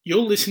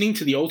You're listening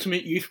to the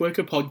Ultimate Youth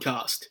Worker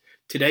Podcast.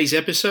 Today's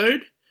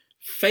episode,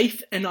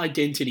 Faith and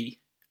Identity.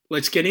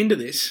 Let's get into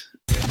this.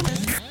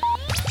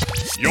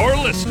 You're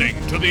listening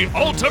to the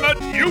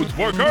Ultimate Youth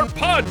Worker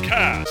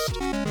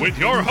Podcast with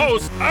your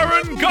host,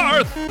 Aaron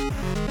Garth.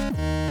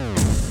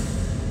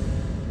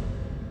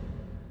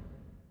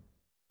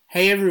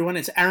 Hey everyone,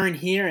 it's Aaron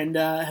here, and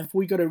have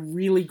we got a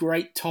really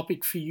great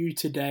topic for you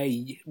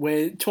today.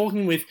 We're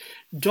talking with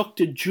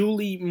Dr.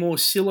 Julie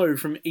Morcillo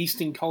from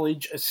Eastern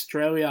College,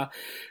 Australia,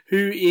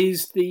 who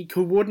is the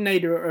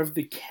coordinator of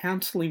the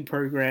counselling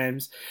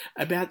programs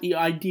about the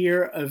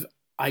idea of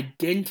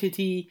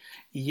identity,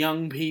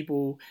 young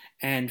people,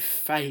 and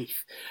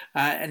faith,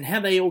 and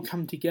how they all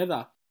come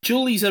together.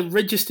 Julie's a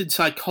registered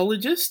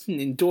psychologist, an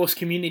endorsed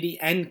community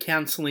and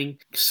counselling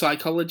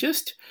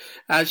psychologist.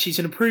 She's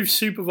an approved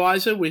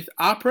supervisor with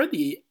AHPRA,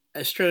 the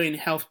Australian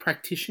Health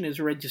Practitioners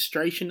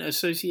Registration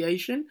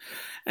Association,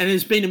 and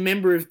has been a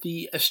member of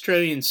the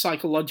Australian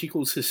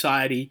Psychological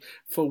Society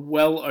for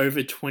well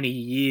over 20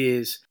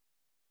 years.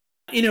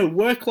 In her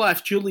work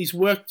life, Julie's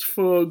worked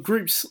for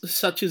groups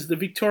such as the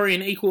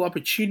Victorian Equal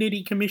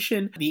Opportunity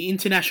Commission, the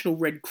International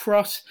Red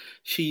Cross.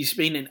 She's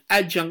been an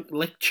adjunct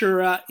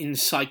lecturer in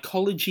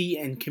psychology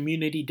and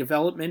community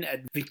development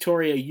at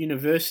Victoria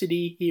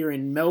University here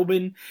in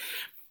Melbourne.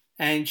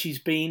 And she's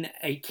been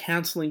a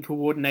counselling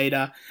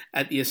coordinator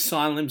at the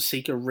Asylum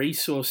Seeker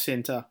Resource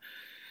Centre.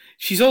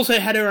 She's also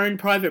had her own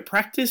private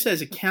practice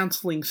as a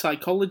counselling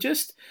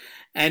psychologist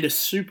and a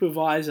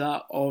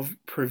supervisor of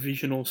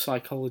provisional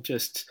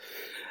psychologists.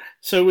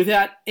 So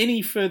without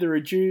any further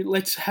ado,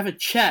 let's have a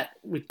chat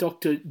with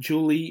Dr.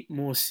 Julie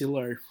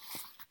Morcillo.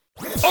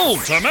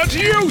 Ultimate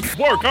Youth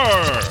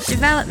Worker!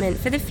 Development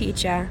for the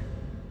future.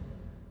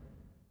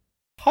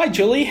 Hi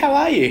Julie, how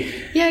are you?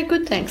 Yeah,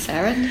 good, thanks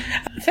Aaron.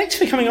 Thanks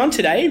for coming on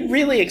today.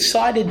 Really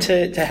excited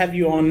to have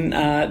you on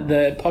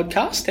the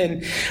podcast,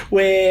 and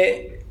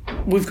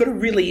we've got a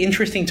really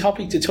interesting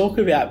topic to talk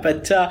about.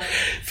 But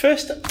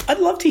first, I'd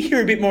love to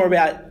hear a bit more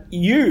about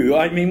you.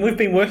 I mean, we've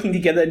been working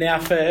together now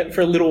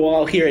for a little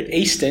while here at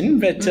Eastern,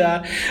 but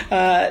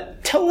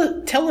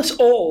tell us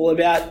all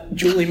about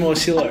Julie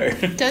Morcillo.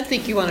 Don't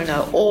think you want to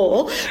know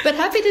all, but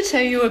happy to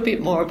tell you a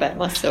bit more about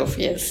myself,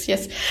 yes.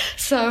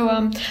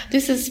 So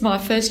this is my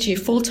first year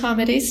full-time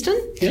at Eastern,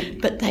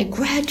 yep. But they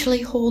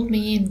gradually hauled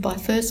me in by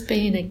first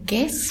being a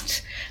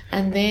guest,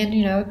 and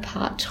then,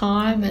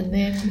 part-time, and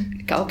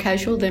then go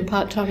casual, then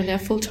part-time, and now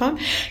full-time,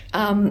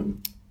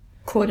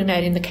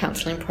 coordinating the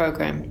counselling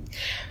program.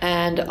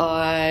 And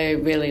I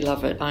really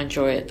love it. I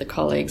enjoy it. The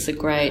colleagues are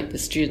great. The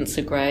students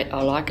are great.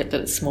 I like it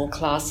that it's small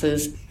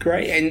classes.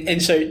 Great.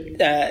 And so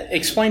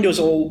explain to us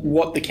all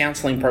what the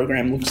counselling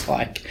program looks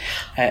like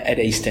at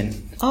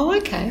Eastern. Oh,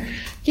 okay.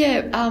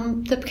 Yeah,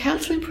 the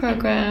counselling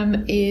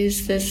program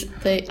is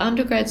the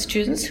undergrad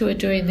students who are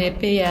doing their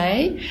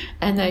BA,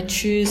 and they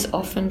choose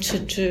often to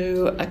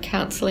do a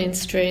counselling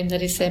stream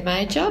that is their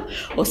major,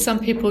 or some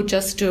people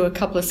just do a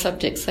couple of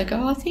subjects. They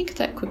go, I think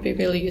that could be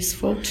really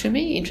useful to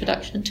me,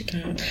 introduction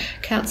to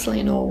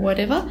counselling or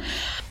whatever.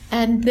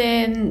 And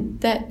then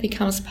that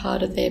becomes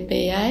part of their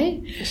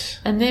BA. Yes.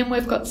 And then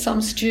we've got some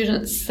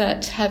students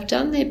that have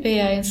done their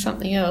BA in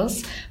something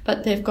else,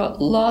 but they've got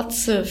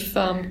lots of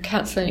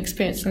counselling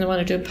experience and they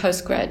want to do a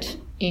postgrad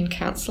in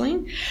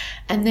counselling.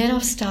 And then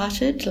I've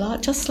started,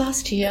 just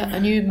last year, a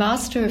new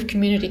Master of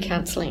Community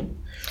Counselling.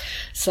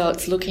 So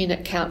it's looking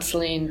at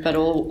counselling, but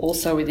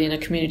also within a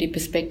community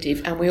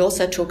perspective. And we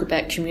also talk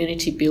about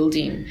community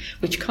building,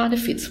 which kind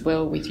of fits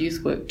well with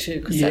youth work too,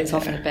 because that's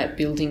often about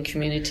building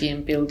community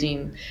and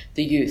building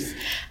the youth.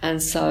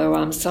 And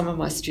so some of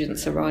my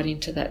students are right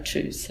into that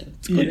too, so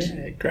it's good.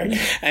 Yeah, great.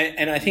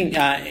 And I think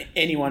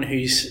anyone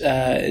who's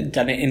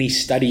done any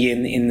study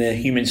in the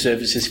human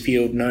services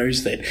field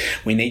knows that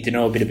we need to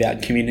know a bit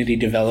about community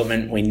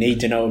development, we need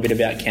to know a bit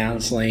about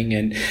counselling,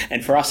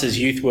 and for us as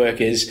youth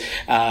workers,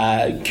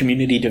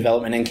 community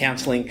development and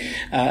counselling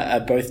are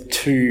both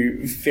two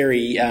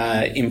very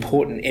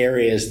important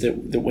areas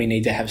that we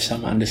need to have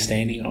some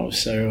understanding of.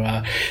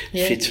 So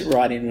fits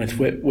right in with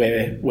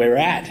where we're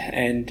at.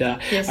 And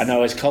yes. I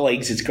know as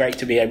colleagues, it's great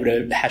to be able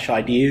to hash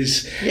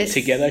ideas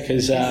together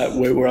because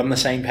we're on the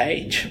same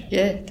page.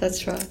 Yeah,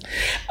 that's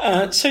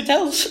right. So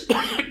tell us,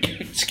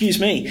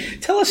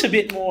 tell us a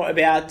bit more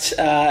about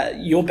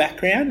your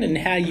background and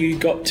how you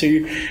got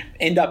to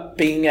end up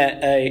being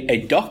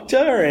a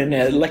doctor and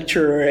a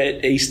lecturer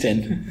at Eastern.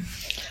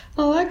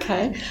 Oh,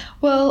 okay.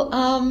 Well,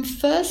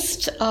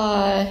 first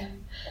I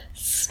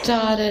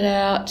started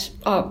out,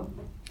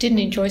 didn't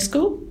enjoy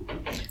school,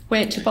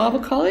 went to Bible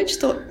college,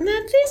 thought,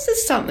 this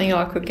is something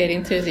I could get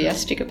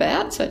enthusiastic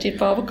about. So I did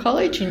Bible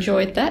college,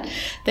 enjoyed that.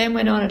 Then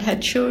went on and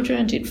had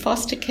children, did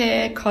foster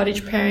care,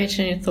 cottage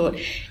parenting, and thought,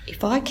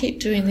 if I keep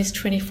doing this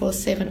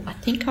 24/7, I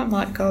think I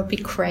might go a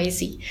bit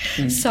crazy.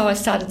 So I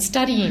started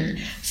studying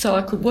so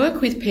I could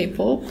work with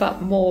people,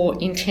 but more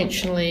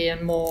intentionally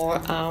and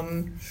more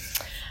and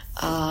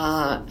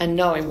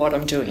knowing what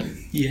I'm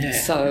doing. Yeah.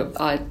 So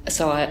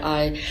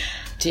I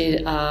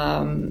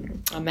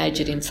I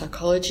majored in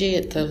psychology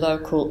at the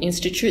local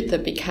institute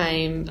that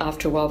became,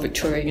 after a while,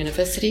 Victoria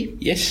University.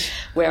 Yes.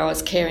 Where I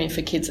was caring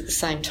for kids at the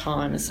same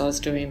time as I was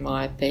doing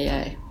my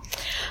BA.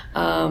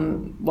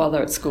 While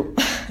they're at school.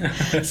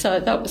 So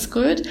that was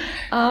good.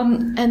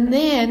 And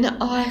then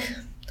I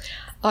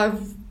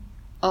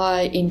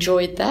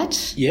enjoyed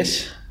that.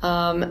 Yes.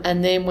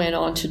 And then went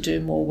on to do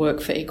more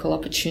work for equal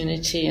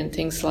opportunity and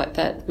things like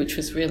that, which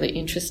was really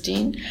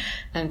interesting,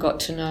 and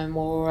got to know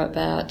more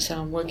about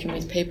working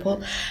with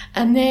people.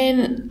 And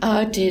then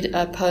I did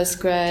a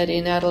postgrad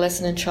in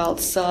adolescent and child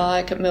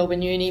psych at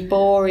Melbourne Uni.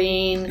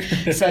 Boring.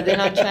 So then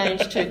I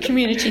changed to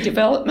community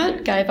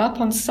development, gave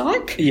up on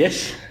psych.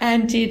 Yes.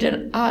 And did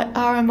an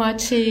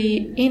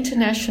RMIT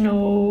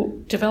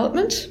international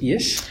development.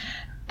 Yes.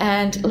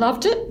 And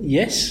loved it.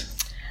 Yes.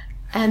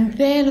 And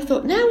then I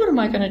thought, now what am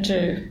I going to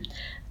do?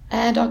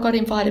 And I got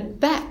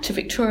invited back to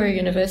Victoria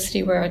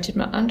University where I did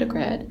my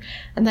undergrad.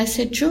 And they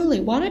said,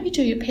 Julie, why don't you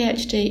do your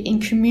PhD in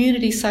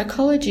community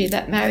psychology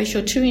that marries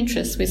your two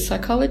interests with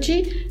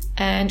psychology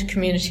and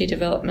community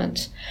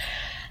development?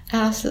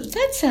 And I thought,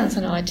 that sounds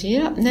an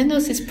idea. And then there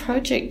was this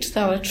project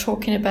they were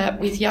talking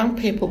about with young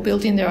people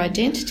building their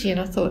identity.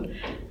 And I thought,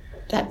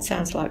 that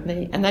sounds like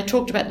me. And they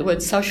talked about the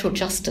word social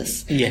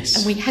justice. Yes.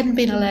 And we hadn't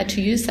been allowed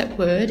to use that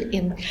word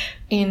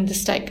in the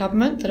state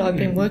government that I've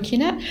been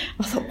working at.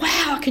 I thought,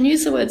 wow, I can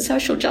use the word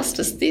social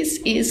justice. This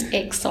is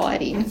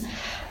exciting.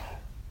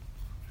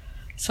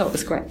 So it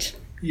was great.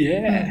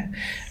 Yeah,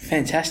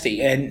 fantastic.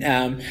 And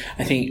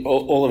I think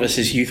all of us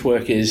as youth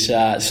workers,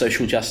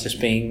 social justice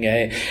being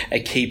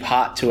a key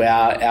part to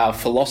our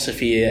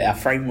philosophy, our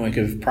framework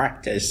of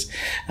practice,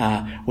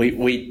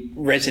 we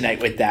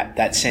resonate with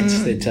that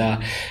sense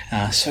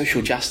that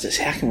social justice.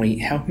 How can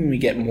we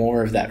get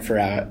more of that for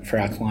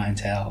our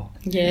clientele?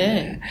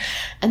 Yeah.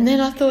 And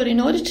then I thought, in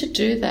order to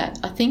do that,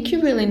 I think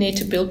you really need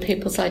to build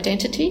people's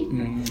identity.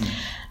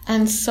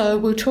 And so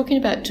we were talking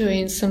about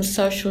doing some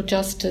social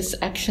justice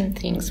action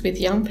things with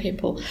young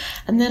people.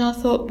 And then I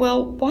thought,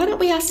 well, why don't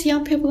we ask the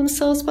young people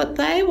themselves what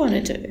they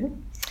want to do?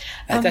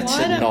 That's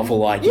a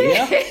novel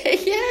idea.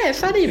 Yeah,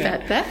 funny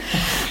about that.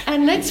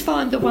 And let's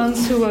find the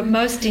ones who are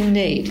most in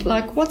need.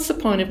 Like, what's the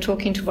point of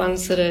talking to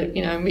ones that are,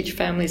 in rich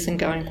families and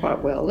going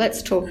quite well?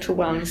 Let's talk to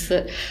ones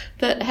that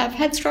have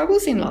had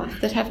struggles in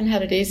life, that haven't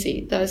had it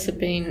easy. Those have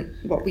been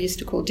what we used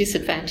to call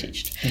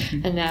disadvantaged.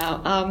 And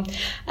now,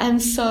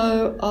 and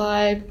so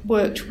I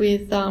worked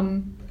with,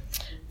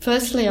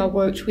 firstly I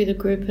worked with a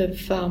group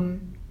of,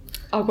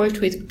 I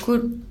worked with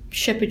Good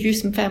Shepherd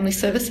Youth and Family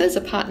Services,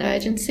 a partner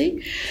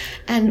agency,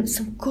 and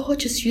some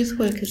gorgeous youth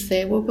workers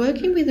there were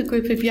working with a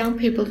group of young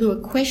people who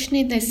were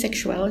questioning their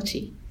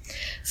sexuality.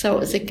 So it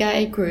was a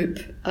gay group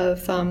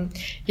of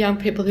young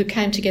people who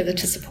came together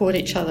to support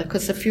each other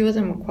because a few of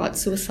them were quite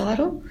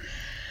suicidal.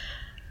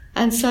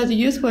 And so the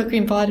youth worker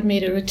invited me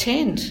to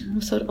attend. I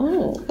thought,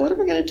 what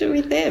am I going to do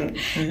with them?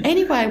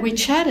 Anyway, we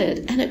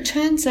chatted, and it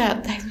turns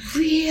out they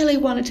really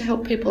wanted to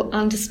help people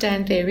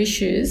understand their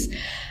issues.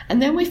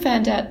 And then we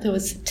found out there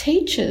was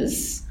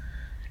teachers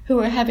who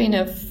were having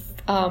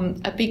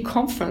a big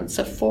conference,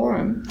 a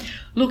forum,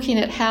 looking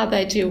at how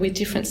they deal with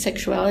different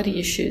sexuality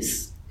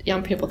issues,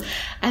 young people.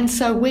 And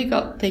so we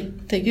got,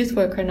 the youth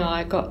worker and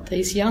I got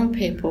these young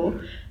people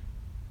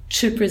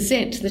to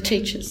present to the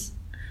teachers.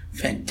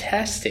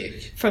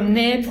 Fantastic. From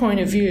their point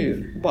of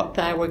view, what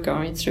they were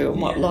going through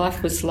and what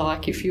life was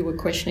like if you were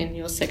questioning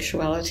your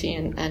sexuality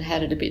and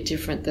had it a bit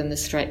different than the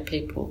straight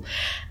people.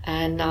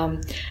 And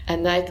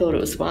they thought it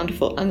was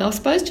wonderful. And they were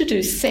supposed to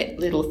do set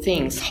little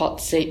things, hot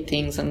seat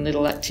things and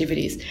little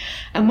activities.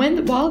 And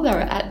while they were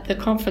at the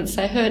conference,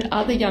 they heard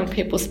other young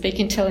people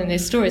speaking, telling their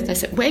stories. They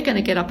said, we're going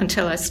to get up and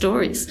tell our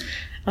stories.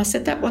 I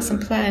said, that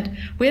wasn't planned.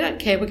 We don't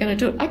care. We're going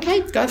to do it. Okay,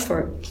 go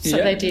for it. So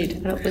they did.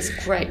 And it was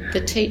great.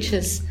 The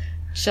teachers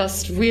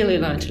just really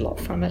learned a lot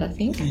from it, I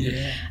think.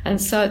 Yeah.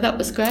 And so that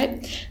was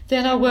great.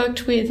 Then I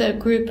worked with a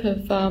group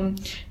of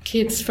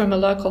kids from a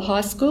local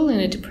high school in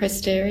a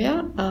depressed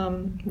area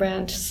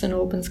around St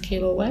Albans,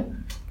 Keilor Way.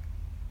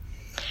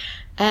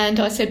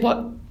 And I said,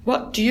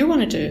 what do you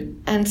want to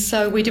do? And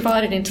so we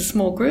divided into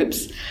small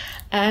groups.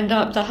 And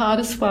the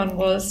hardest one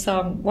was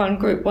one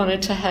group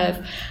wanted to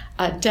have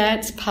a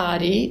dance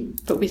party,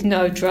 but with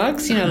no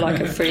drugs, like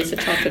a freezer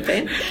type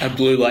event. A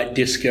blue light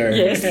disco.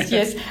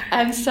 Yes.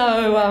 And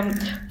so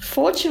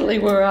fortunately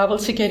we were able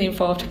to get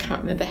involved. I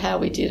can't remember how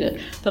we did it.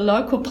 The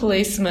local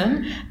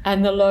policeman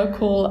and the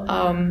local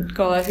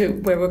guy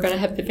where we're going to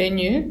have the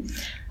venue,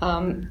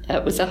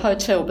 it was a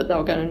hotel, but they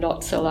were going to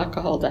not sell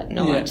alcohol that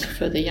night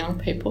for the young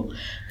people.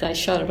 They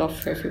shut it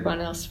off for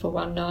everyone else for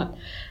one night.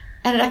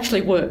 And it actually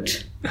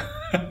worked.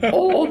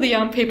 All the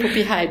young people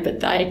behaved,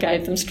 but they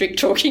gave them strict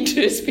talking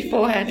to's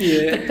beforehand.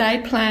 Yeah. But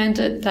they planned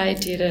it, they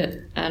did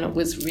it, and it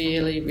was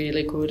really,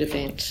 really good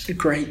event. A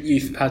great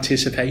youth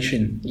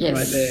participation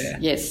right there.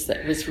 Yes,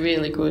 that was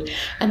really good.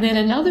 And then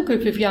another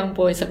group of young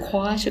boys, a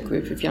quieter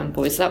group of young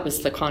boys, that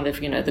was the kind of,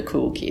 the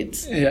cool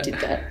kids who did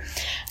that.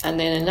 And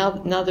then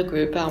another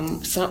group,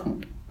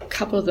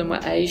 couple of them were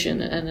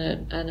Asian and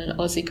an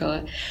Aussie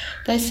guy.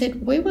 They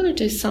said, we want to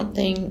do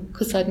something,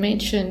 because I'd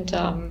mentioned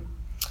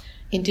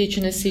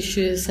Indigenous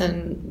issues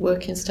and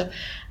work and stuff,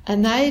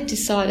 and they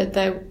decided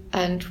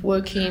and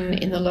working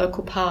in the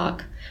local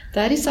park,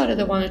 they decided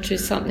they wanted to do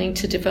something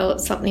to develop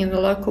something in the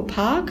local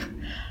park.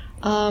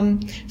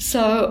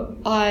 So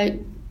I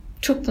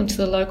took them to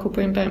the local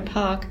Brimbank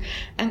Park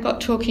and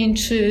got talking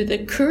to the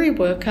Koori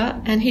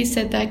worker, and he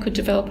said they could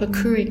develop a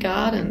Koori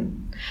garden.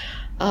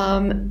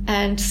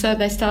 And so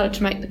they started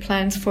to make the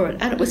plans for it,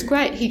 and it was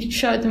great. He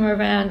showed them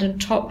around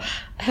and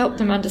helped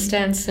them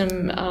understand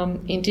some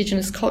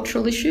Indigenous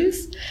cultural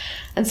issues,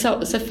 and so it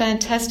was a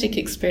fantastic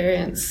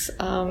experience.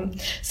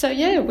 So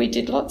yeah, we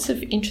did lots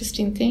of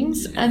interesting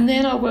things, and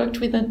then I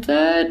worked with a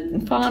third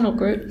and final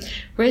group,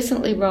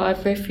 recently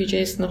arrived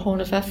refugees in the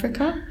Horn of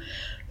Africa,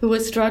 who were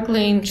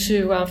struggling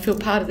to feel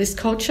part of this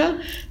culture.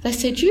 They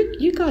said,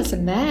 you guys are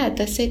mad.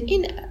 They said,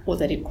 well,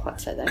 they didn't quite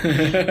say that.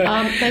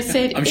 They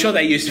said, I'm sure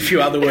they used a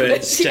few other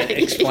words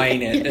to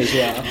explain it as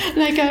well. And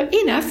they go,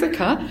 in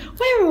Africa,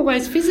 we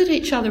always visit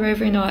each other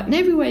every night, and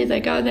everywhere they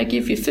go, they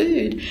give you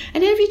food.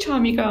 And every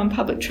time you go on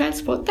public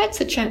transport,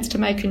 that's a chance to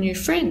make a new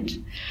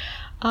friend.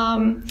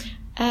 And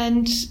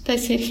they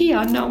said,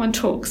 here, no one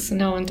talks,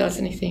 no one does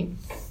anything.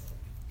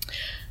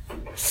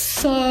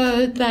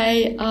 So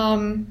they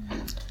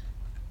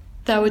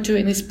were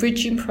doing this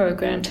bridging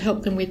program to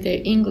help them with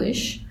their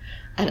English,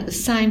 and at the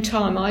same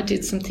time I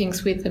did some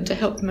things with them to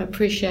help them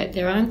appreciate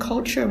their own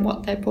culture and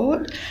what they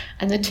brought,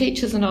 and the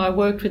teachers and I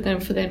worked with them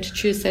for them to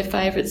choose their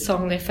favourite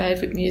song, their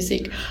favourite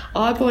music.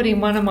 I brought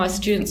in one of my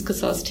students,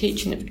 because I was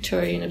teaching at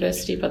Victoria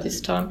University by this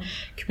time,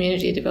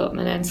 community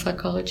development and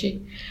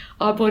psychology.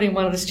 I brought in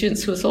one of the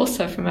students who was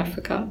also from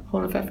Africa,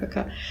 Horn of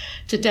Africa,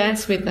 to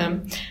dance with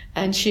them,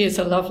 and she is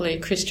a lovely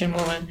Christian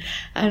woman.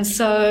 And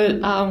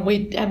so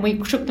we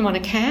took them on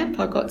a camp.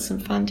 I got some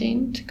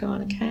funding to go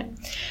on a camp,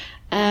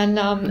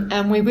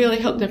 and we really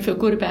helped them feel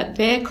good about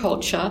their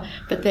culture.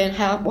 But then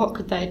what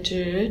could they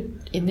do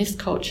in this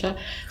culture?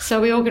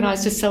 So we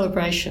organised a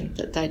celebration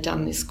that they'd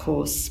done this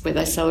course where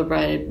they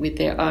celebrated with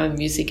their own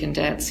music and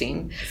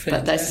dancing. Fantastic.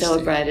 But they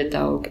celebrated they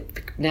were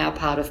now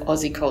part of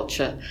Aussie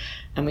culture.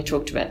 And we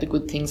talked about the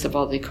good things of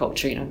Aussie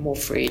culture, more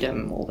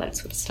freedom, all that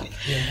sort of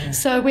stuff. Yeah.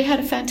 So we had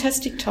a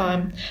fantastic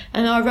time,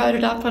 and I wrote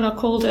it up and I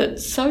called it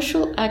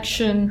Social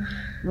Action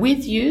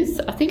with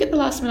Youth. I think at the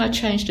last minute I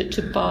changed it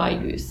to By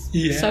Youth.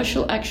 Yeah.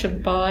 Social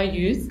Action by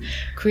Youth,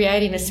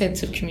 creating a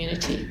sense of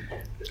community.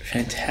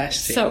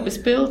 Fantastic. So it was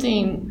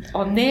building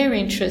on their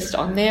interest,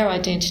 on their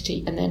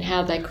identity, and then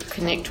how they could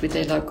connect with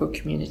their local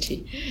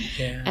community.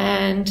 Yeah.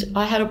 And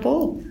I had a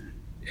ball.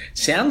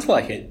 Sounds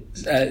like it.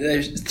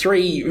 There's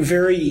 3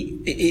 very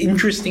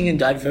interesting and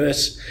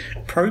diverse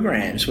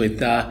programs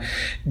with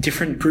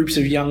different groups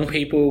of young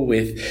people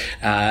with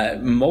a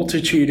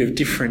multitude of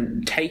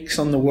different takes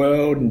on the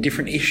world and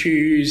different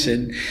issues,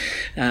 and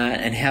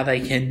how they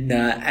can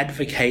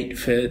advocate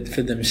for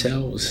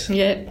themselves.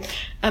 Yeah.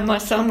 And my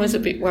son was a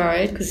bit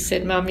worried because he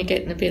said, Mum, you're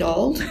getting a bit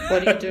old.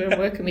 What are you doing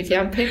working with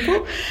young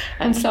people?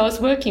 And so I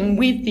was working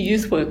with the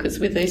youth workers,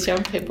 with these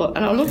young people,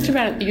 and I looked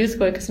around at the youth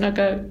workers and I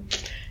go,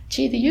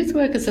 gee, the youth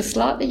workers are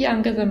slightly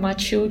younger than my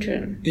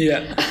children.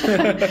 Yeah.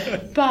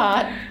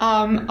 But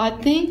I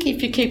think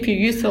if you keep your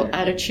youthful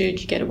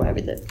attitude, you get away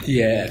with it.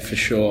 Yeah, for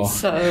sure.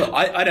 So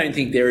I don't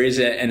think there is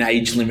an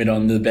age limit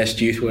on the best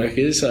youth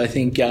workers. I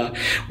think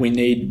we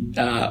need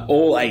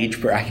all age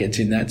brackets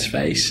in that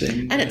space.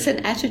 And it's an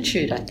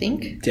attitude, I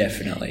think.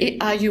 Definitely.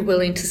 Are you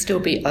willing to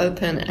still be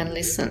open and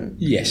listen?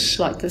 Yes.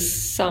 Like there's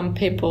some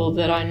people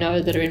that I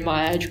know that are in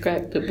my age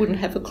group that wouldn't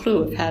have a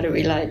clue of how to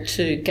relate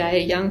to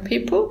gay young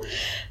people.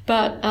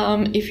 But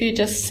if you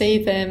just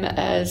see them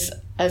as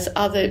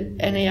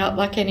any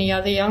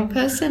other young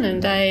person,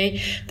 and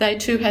they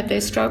too have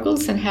their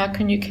struggles, and how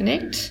can you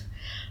connect?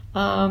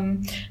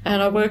 And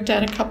I worked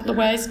out a couple of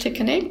ways to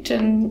connect,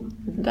 and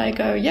they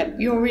go, yep,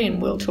 you're in,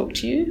 we'll talk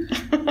to you.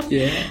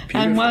 Yeah,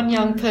 beautiful. And one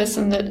young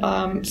person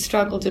that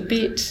struggled a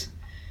bit,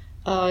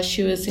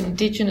 she was an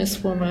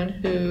Indigenous woman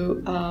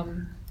who, I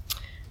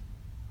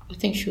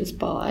think she was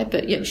bi,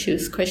 but yet she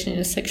was questioning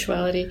her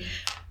sexuality.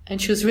 And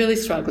she was really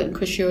struggling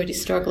because she already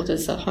struggled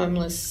as a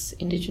homeless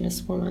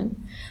Indigenous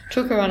woman.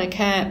 Took her on a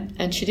camp,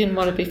 and she didn't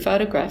want to be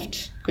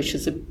photographed because she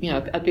was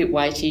a bit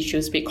weighty. She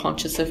was a bit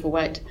conscious of her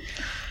weight.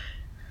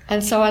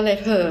 And so I let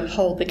her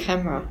hold the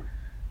camera,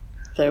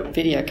 the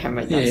video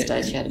camera. At those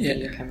days she had a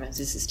video camera.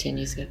 This is 10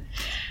 years ago.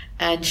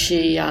 And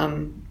she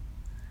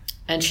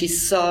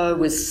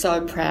was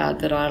so proud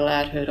that I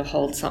allowed her to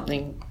hold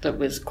something that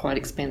was quite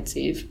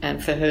expensive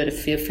and for her to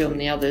film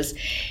the others.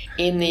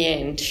 In the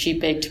end, she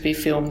begged to be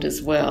filmed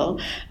as well.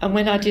 And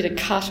when I did a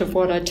cut of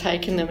what I'd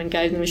taken them and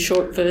gave them a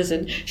short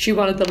version, she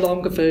wanted the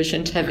longer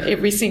version to have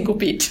every single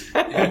bit.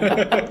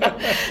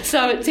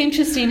 So it's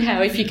interesting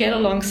how if you get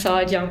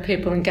alongside young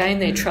people and gain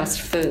their trust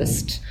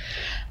first,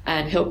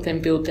 and help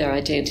them build their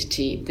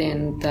identity,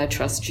 then they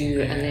trust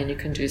you, and then you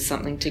can do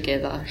something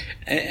together.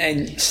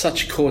 And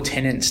such core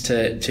tenets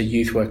to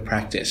youth work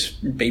practice: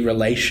 be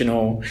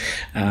relational,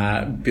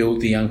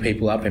 build the young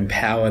people up,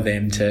 empower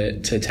them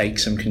to take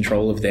some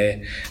control of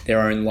their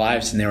own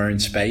lives and their own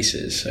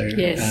spaces. So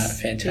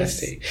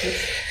fantastic.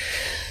 Yes.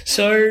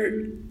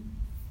 So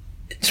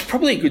it's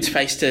probably a good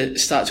space to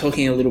start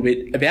talking a little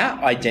bit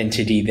about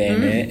identity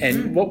then.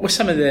 And what were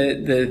some of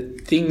the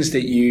things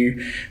that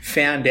you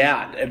found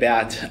out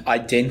about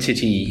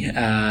identity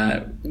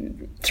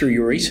through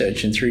your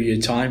research and through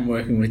your time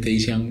working with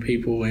these young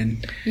people?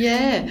 And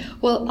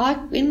well,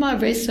 in my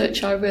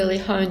research I really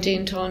honed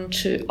in on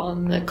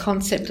the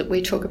concept that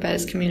we talk about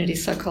as community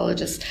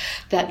psychologists,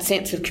 that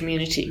sense of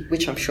community,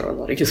 which I'm sure a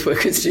lot of youth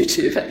workers do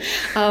too. But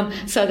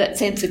so that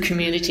sense of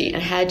community,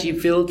 and how do you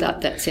build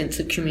up that sense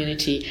of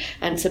community?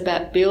 And it's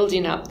about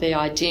building up the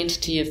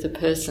identity of the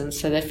person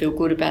so they feel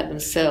good about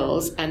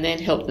themselves, and then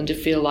help them to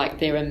feel like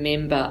they're a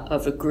member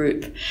of a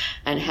group,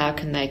 and how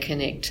can they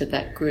connect to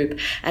that group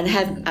and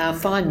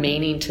have find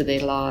meaning to their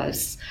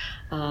lives,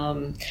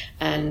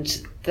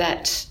 and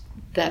that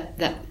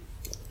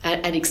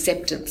and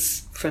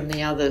acceptance from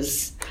the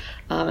others.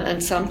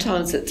 And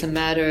sometimes it's a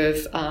matter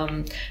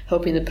of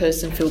helping the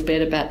person feel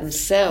better about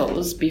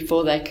themselves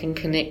before they can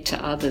connect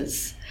to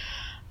others.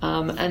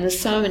 And there's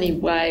so many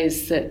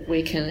ways that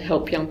we can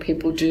help young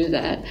people do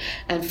that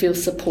and feel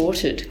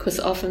supported, because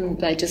often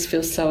they just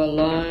feel so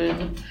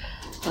alone.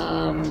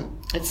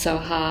 It's so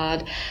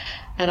hard.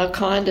 And I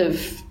kind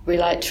of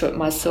relate to it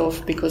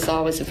myself, because I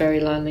was a very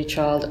lonely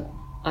child.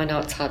 I know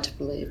it's hard to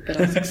believe, but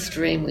I was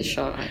extremely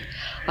shy.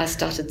 I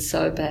stuttered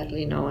so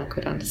badly no one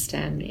could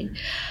understand me,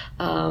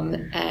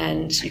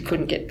 and you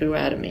couldn't get boo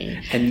out of me.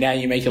 And now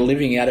you make a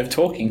living out of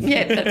talking.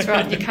 Yeah, that's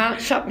right. You can't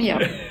shut me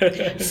up.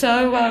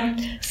 So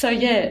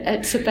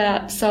it's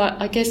about. So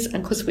I guess,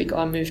 and because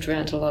I moved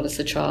around a lot as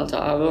a child,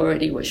 I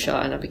already was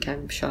shy, and I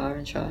became shyer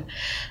and shyer.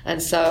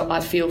 And so I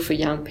feel for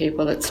young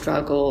people that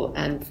struggle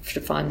and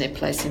to find their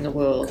place in the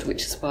world,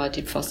 which is why I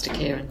did foster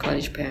care and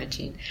cottage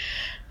parenting,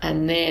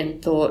 and then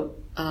thought.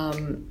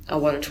 I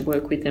wanted to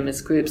work with them as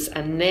groups,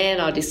 and then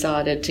I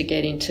decided to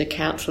get into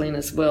counselling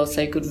as well, so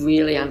you could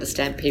really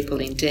understand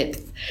people in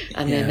depth,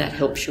 and then that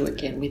helps you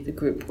again with the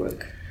group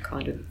work,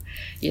 kind of.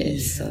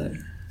 So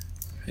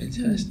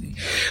fantastic.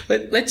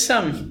 Let's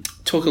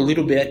talk a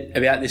little bit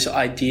about this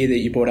idea that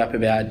you brought up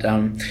about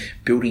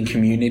building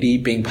community,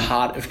 being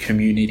part of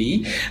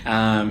community.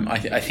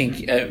 I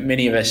think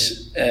many of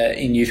us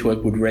in youth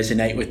work would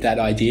resonate with that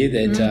idea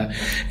that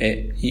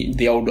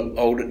the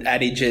old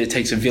adage, it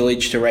takes a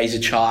village to raise a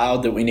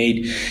child, that we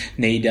need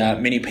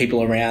many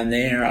people around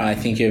there. I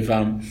think of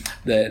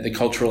the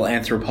cultural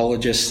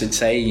anthropologists that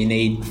say you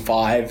need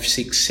 5,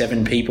 6,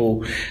 7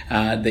 people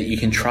that you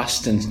can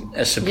trust and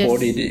are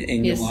supported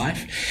in your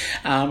life.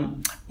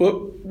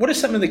 What are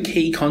some of the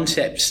key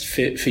concepts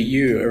for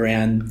you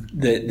around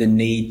the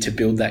need to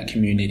build that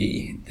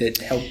community, that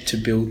help to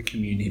build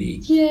community?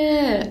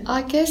 Yeah,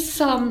 I guess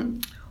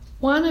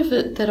one of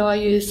it that I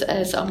use,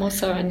 as I'm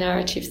also a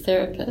narrative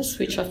therapist,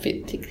 which I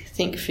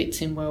think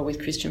fits in well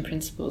with Christian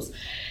principles,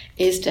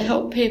 is to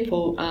help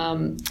people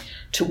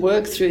to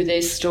work through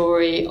their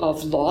story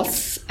of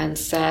loss and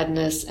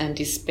sadness and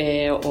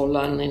despair or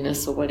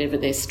loneliness or whatever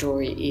their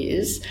story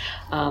is,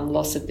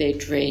 loss of their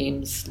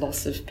dreams,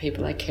 loss of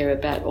people they care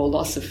about, or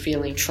loss of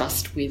feeling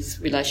trust with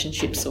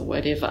relationships or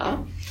whatever.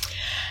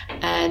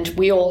 And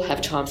we all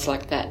have times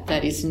like that.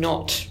 That is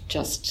not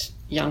just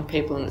young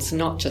people, and it's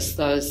not just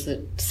those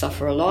that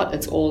suffer a lot,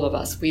 it's all of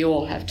us. We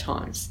all have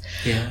times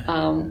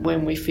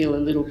when we feel a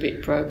little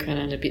bit broken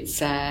and a bit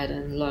sad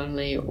and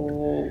lonely,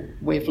 or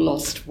we've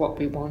lost what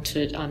we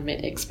wanted,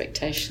 unmet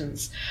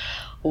expectations,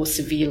 or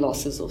severe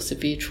losses or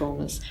severe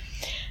traumas.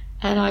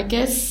 And I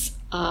guess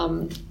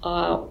one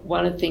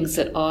of the things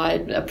that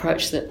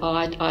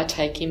I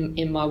take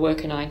in my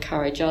work, and I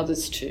encourage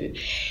others to,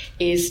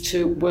 is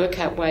to work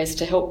out ways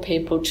to help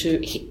people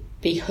to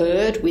be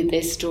heard with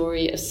their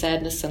story of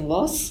sadness and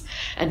loss,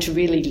 and to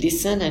really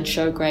listen and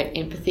show great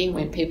empathy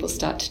when people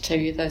start to tell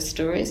you those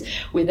stories,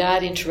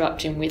 without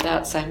interrupting,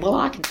 without saying, well,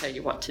 I can tell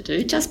you what to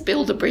do, just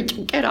build a bridge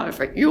and get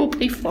over it, you'll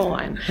be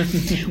fine,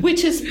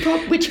 which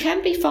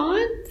can be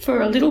fine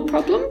for a little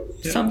problem.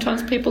 Yeah.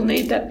 Sometimes people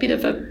need that bit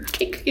of a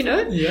kick,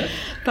 Yeah.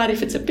 But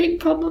if it's a big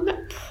problem,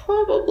 that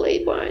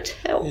probably won't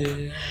help.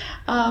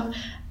 Yeah.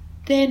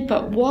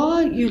 But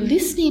while you're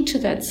listening to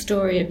that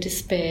story of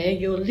despair,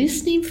 you're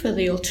listening for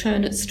the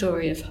alternate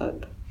story of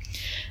hope.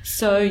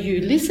 So you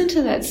listen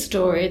to that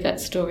story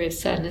of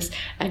sadness,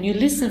 and you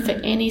listen for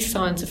any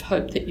signs of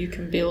hope that you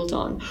can build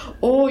on,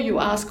 or you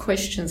ask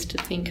questions to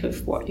think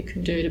of what you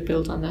can do to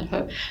build on that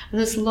hope. And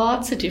there's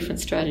lots of different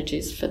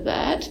strategies for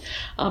that.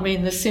 I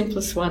mean, the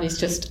simplest one is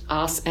just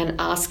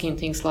asking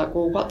things like,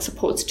 well, what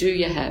supports do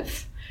you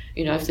have?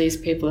 If these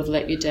people have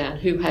let you down,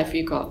 who have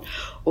you got?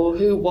 Or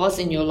who was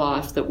in your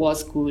life that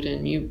was good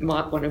and you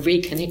might want to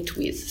reconnect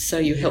with, so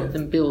you help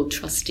them build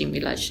trusting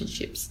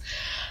relationships.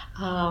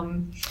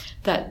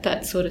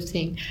 That sort of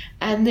thing.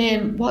 And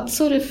then what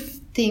sort of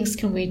things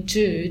can we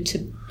do to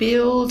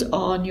build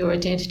on your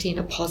identity in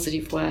a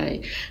positive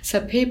way? So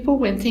people,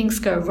 when things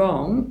go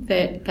wrong,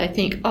 they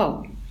think,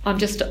 oh, I'm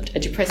just a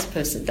depressed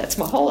person. That's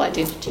my whole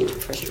identity,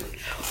 depression.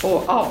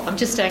 Or, oh, I'm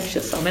just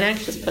anxious. I'm an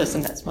anxious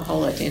person. That's my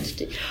whole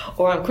identity.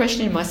 Or I'm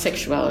questioning my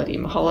sexuality.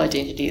 My whole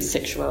identity is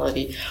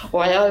sexuality.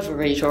 Or I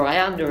overeat, or I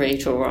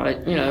undereat, or I,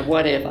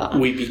 whatever.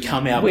 We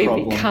become our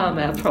problem. We become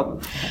our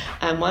problem.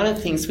 And one of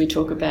the things we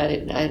talk about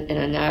in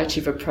a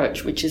narrative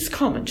approach, which is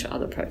common to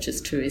other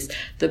approaches too, is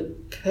the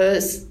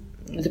person's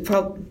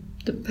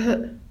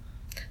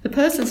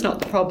not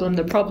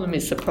the problem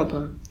is the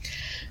problem.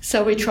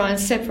 So we try and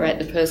separate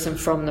the person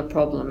from the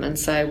problem and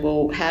say,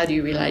 well, how do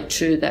you relate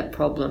to that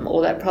problem?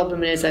 Or that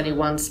problem is only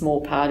one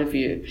small part of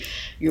you.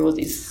 You're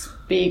this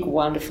big,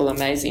 wonderful,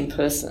 amazing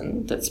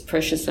person that's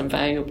precious and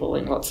valuable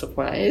in lots of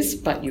ways,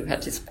 but you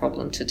have this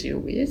problem to deal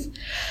with.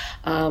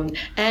 And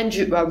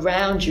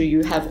around you,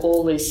 you have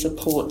all these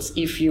supports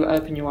if you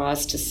open your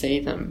eyes to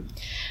see them,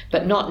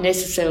 but not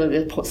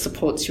necessarily the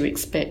supports you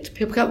expect.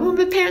 People go, well,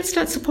 my parents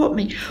don't support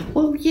me.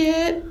 Well,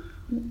 yeah,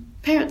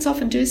 parents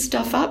often do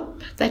stuff up.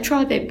 They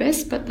try their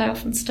best, but they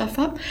often stuff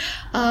up.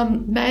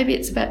 Maybe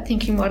it's about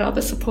thinking what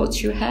other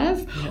supports you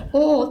have,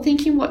 or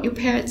thinking what your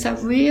parents are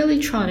really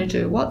trying to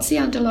do. What's the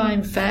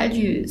underlying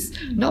values?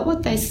 Not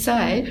what they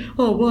say,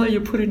 oh, why are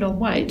you putting on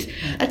weight?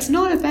 It's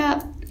not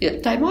about,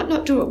 they might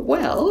not do it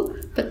well,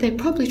 but they're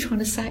probably trying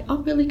to say,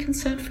 I'm really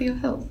concerned for your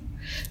health.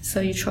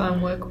 So you try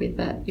and work with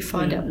that. You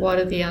find out what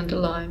are the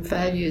underlying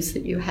values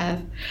that you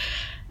have.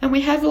 And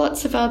we have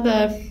lots of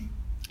other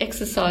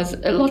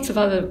lots of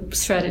other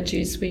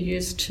strategies we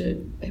use to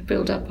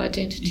build up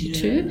identity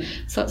too.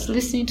 So it's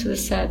listening to the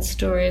sad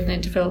story and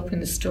then developing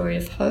the story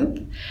of hope.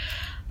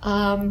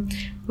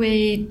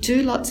 We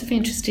do lots of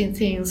interesting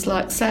things,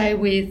 like say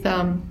with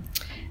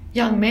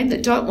young men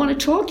that don't want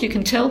to talk. You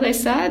can tell they're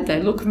sad,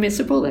 they look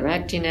miserable, they're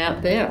acting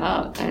out, they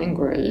are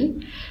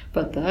angry,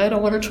 but they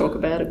don't want to talk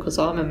about it because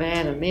I'm a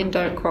man and men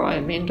don't cry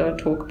and men don't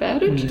talk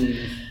about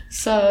it.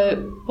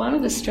 So one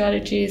of the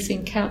strategies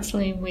in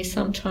counselling we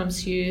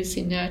sometimes use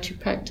in narrative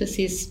practice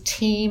is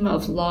team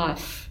of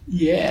life.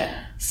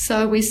 Yeah.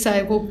 So we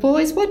say, well,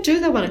 boys, what do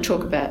they want to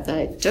talk about?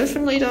 They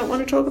definitely don't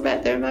want to talk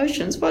about their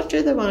emotions. What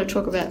do they want to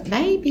talk about?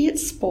 Maybe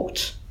it's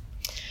sport.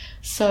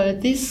 So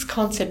this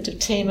concept of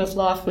team of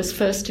life was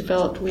first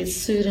developed with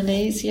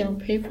Sudanese young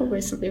people,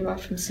 recently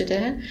arrived from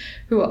Sudan,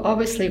 who are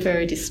obviously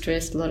very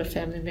distressed, a lot of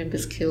family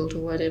members killed or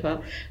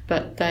whatever,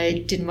 but they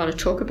didn't want to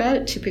talk about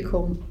it,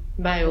 typical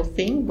male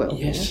thing,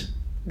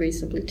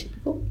 reasonably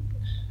typical.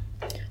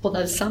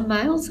 Although some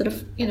males that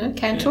are,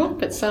 can talk,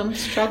 but some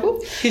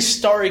struggle.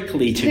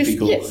 Historically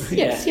typical.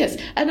 Yes.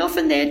 And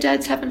often their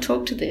dads haven't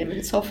talked to them.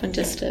 It's often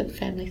just a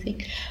family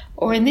thing.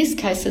 Or in this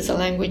case, there's a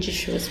language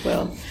issue as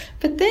well.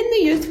 But then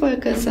the youth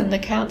workers and the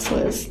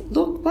counsellors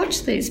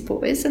watch these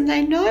boys, and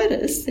they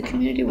notice, the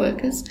community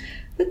workers,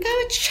 that they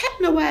were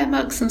chatting away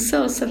amongst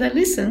themselves. So they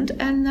listened,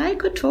 and they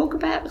could talk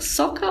about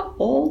soccer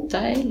all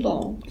day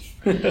long.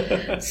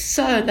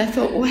 So they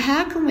thought, well,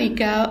 how can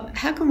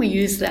we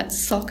use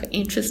that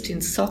interest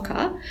in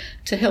soccer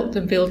to help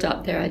them build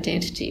up their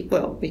identity?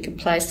 Well, we can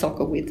play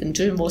soccer with them,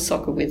 do more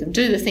soccer with them,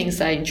 do the things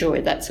they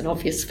enjoy. That's an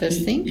obvious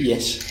first thing.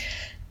 Yes.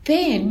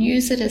 Then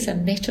use it as a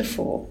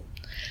metaphor.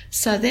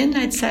 So then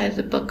they'd say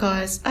to the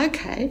guys,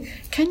 okay,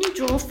 can you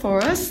draw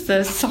for us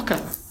the soccer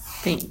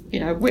thing?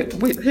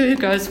 Who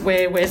goes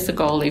where? Where's the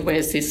goalie?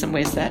 Where's this and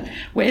where's that?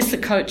 Where's the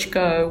coach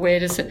go? Where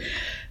does it?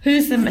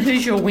 Who's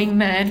your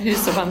wingman?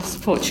 Who's the one that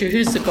supports you?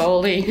 Who's the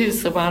goalie?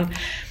 Who's the one?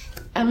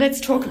 And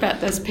let's talk about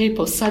those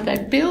people. So they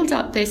build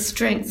up their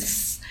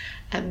strengths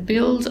and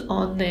build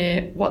on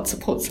what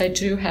supports they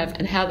do have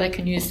and how they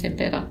can use them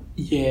better.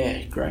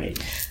 Yeah, great.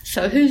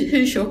 So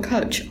who's your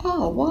coach?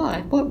 Oh,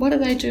 why? What do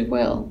they do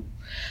well?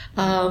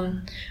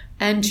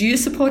 And do you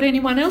support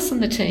anyone else on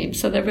the team?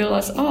 So they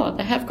realise,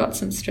 they have got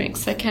some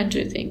strengths. They can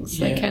do things.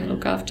 They can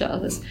look after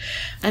others.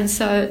 And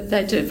so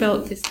they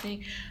develop this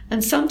thing.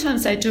 And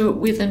sometimes they do it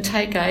with and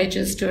take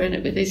ages doing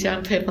it with these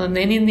young people. And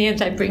then in the end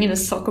they bring in a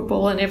soccer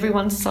ball and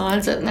everyone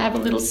signs it and they have a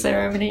little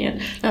ceremony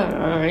and,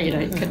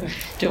 you can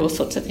do all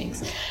sorts of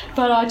things.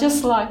 But I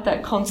just like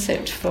that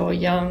concept for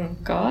young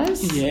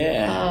guys.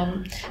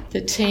 Yeah.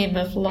 The team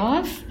of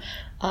life.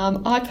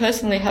 I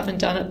personally haven't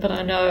done it, but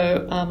I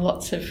know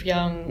lots of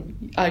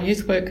young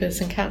youth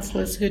workers and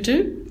counsellors who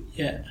do.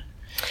 Yeah.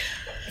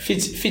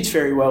 Fits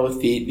very well with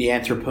the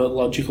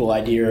anthropological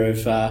idea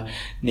of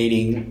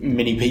needing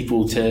many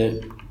people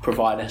to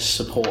provide us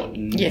support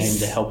and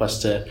to help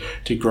us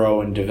to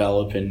grow and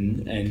develop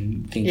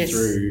and think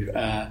through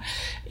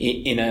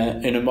in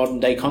a modern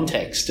day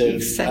context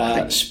of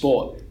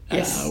sport,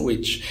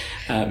 which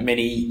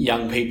many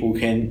young people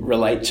can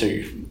relate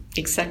to.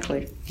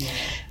 Exactly.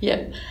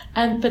 Yeah.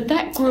 But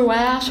that grew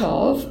out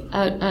of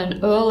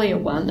an earlier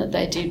one that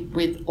they did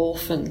with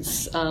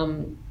orphans.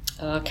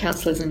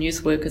 Counsellors and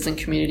youth workers and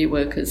community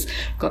workers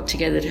got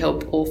together to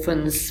help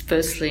orphans,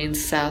 firstly in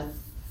South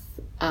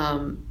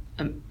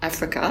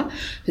Africa,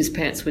 whose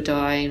parents were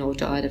dying or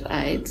died of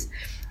AIDS,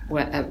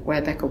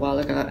 way back a while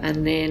ago,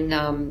 and then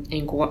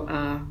in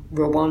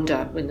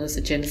Rwanda when there was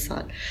a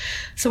genocide.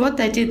 So what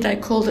they did, they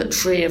called it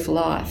Tree of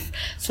Life.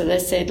 So they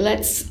said,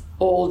 let's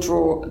all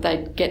draw.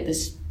 They get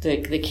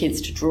the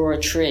kids to draw a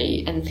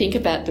tree and think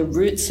about the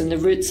roots, and the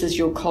roots is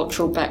your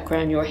cultural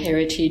background, your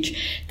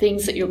heritage,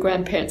 things that your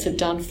grandparents have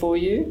done for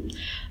you.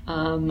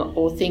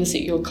 Or things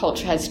that your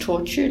culture has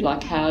taught you,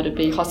 like how to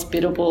be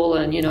hospitable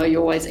and, you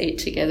always eat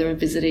together and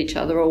visit each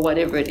other, or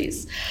whatever it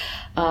is.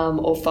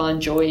 Or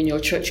find joy in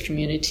your church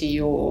community,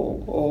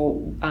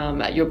 or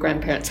at your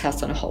grandparents'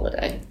 house on a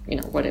holiday,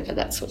 whatever,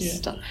 that sort of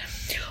stuff.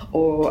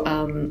 Or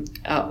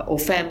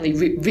family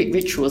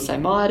rituals. They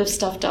might have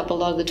stuffed up a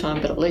lot of the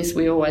time, but at least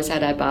we always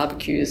had our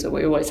barbecues, or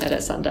we always had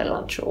our Sunday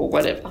lunch, or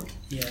whatever.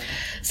 Yeah.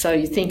 So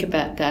you think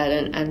about that,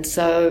 and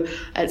so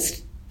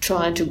it's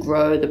trying to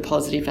grow the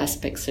positive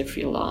aspects of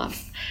your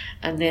life.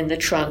 And then the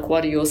trunk,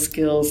 what are your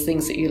skills,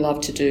 things that you love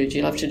to do? Do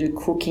you love to do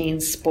cooking,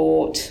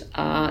 sport,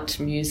 art,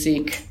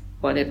 music,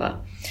 whatever?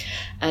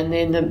 And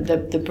then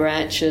the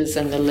branches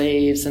and the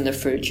leaves and the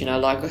fruit,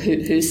 like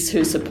who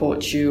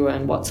supports you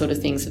and what sort of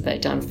things have they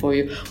done for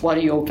you? What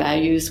are your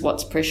values?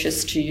 What's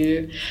precious to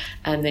you?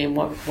 And then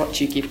what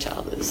do you give to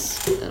others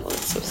and all that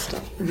sort of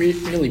stuff.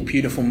 Really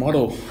beautiful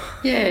model.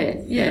 Yeah.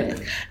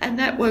 And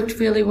that worked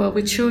really well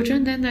with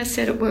children. Then they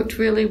said it worked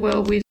really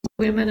well with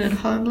women and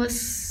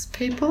homeless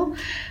people.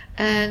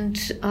 And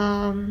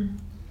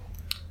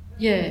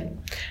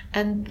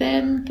and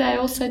then they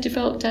also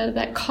developed out of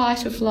that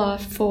kite of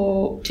life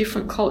for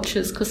different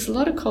cultures, because a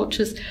lot of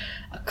cultures,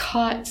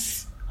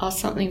 kites are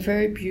something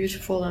very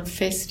beautiful and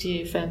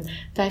festive, and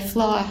they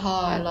fly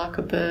high like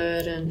a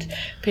bird, and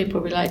people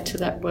relate to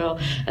that well.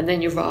 And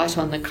then you write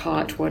on the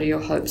kite, what are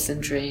your hopes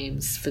and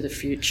dreams for the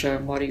future,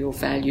 and what are your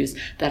values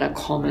that are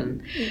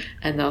common.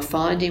 And they're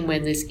finding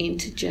when there's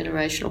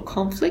intergenerational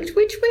conflict,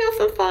 which we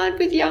often find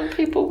with young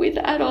people, with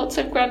adults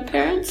and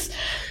grandparents,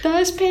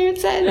 those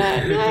parents say,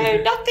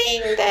 no,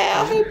 nothing,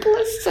 they're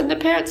hopeless, and the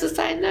parents are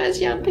saying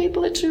those young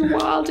people are too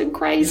wild and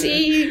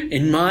crazy.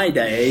 In my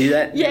day,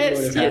 that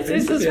yes,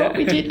 this is what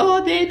we did.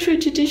 Oh, they're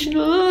too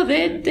traditional. Oh,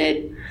 they're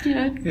too.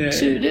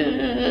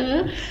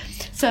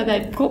 So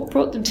they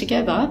brought them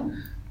together,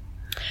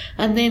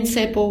 and then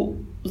said, well,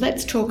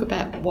 let's talk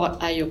about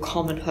what are your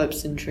common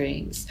hopes and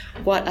dreams.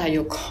 What are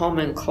your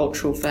common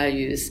cultural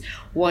values?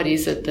 What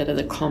is it that are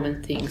the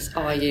common things?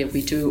 Oh, yeah,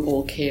 we do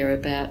all care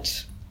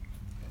about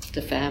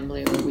the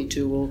family, or we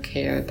do all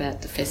care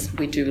about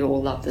we do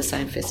all love the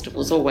same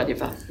festivals, or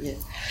whatever. Yeah,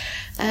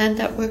 and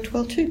that worked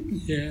well too.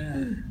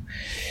 Yeah.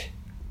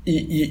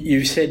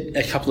 You said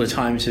a couple of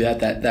times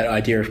about that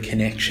idea of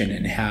connection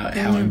and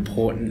how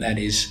important that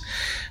is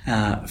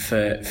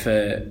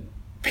for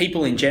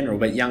people in general,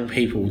 but young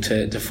people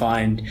to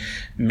find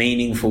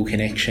meaningful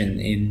connection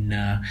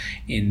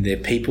in their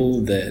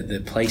people,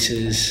 the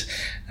places,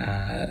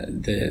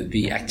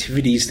 the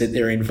activities that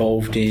they're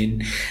involved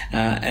in,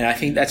 and I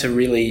think that's a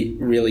really,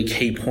 really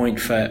key point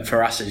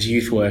for us as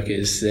youth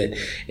workers, that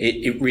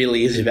it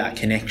really is about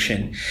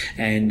connection.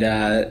 And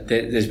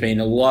there's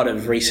been a lot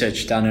of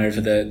research done over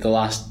the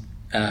last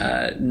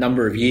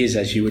number of years,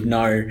 as you would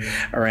know,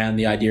 around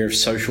the idea of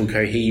social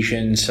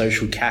cohesion,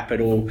 social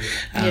capital,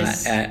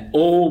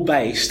 all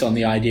based on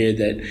the idea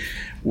that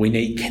we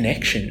need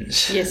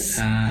connections. Yes.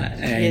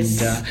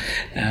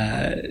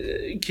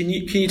 Can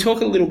you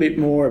talk a little bit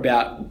more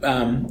about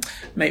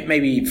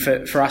maybe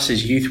for us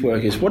as youth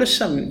workers, what are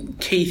some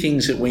key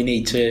things that we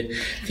need to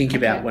think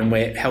about when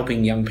we're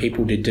helping young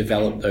people to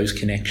develop those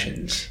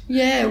connections?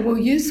 Yeah, well,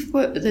 youth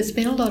work, there's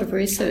been a lot of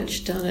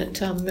research done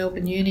at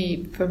Melbourne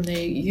Uni from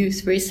the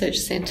Youth Research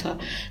Centre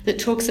that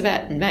talks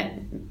about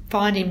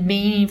finding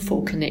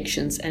meaningful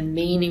connections and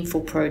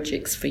meaningful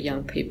projects for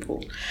young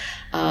people.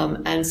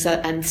 And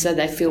so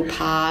they feel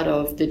part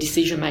of the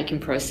decision-making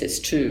process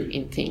too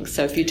in things.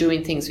 So if you're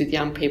doing things with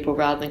young people,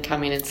 rather than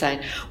coming and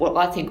saying, well,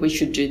 I think we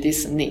should do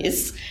this and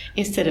this,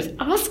 instead of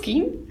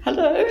asking,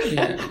 hello,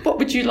 what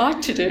would you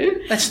like to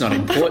do? That's not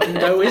important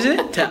though, is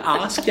it, to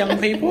ask young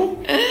people?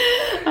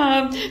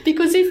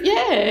 Because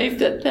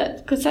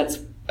because that's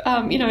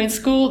in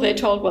school they're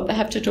told what they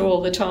have to do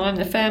all the time.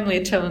 The family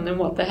are telling them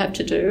what they have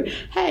to do.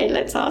 Hey,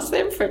 let's ask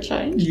them for a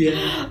change.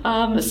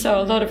 Yeah.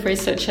 So a lot of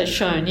research has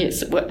shown,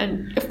 yes,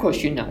 and of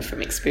course you know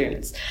from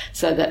experience,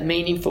 so that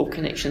meaningful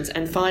connections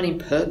and finding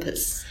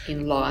purpose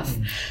in life.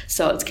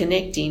 So it's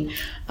connecting.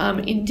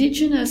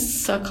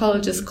 Indigenous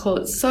psychologists call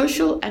it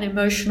social and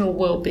emotional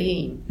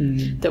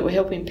well-being, that we're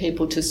helping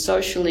people to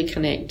socially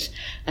connect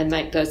and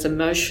make those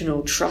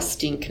emotional,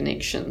 trusting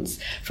connections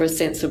for a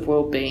sense of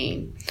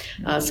well-being.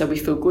 So we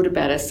feel good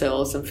about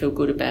ourselves and feel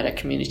good about our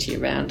community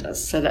around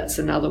us. So that's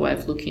another way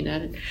of looking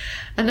at it.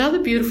 Another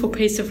beautiful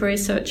piece of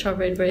research I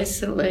read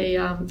recently,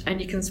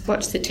 and you can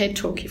watch the TED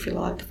Talk if you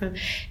like, from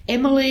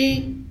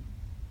Emily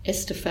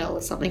Estefel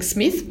or something,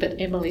 Smith, but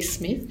Emily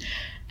Smith.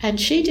 And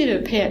she did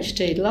her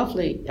PhD,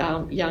 lovely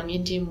young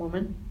Indian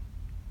woman,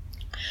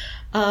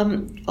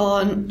 on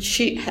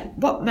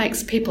what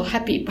makes people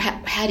happy.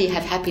 How do you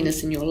have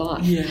happiness in your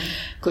life?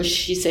 Because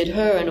she said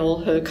her and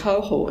all her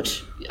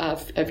cohort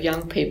of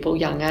young people,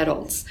 young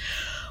adults,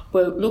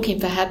 were looking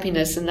for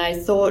happiness, and they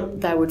thought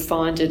they would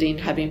find it in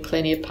having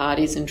plenty of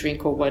parties and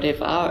drink or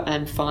whatever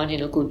and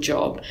finding a good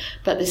job,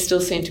 but there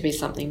still seemed to be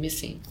something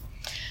missing.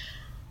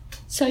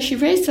 So she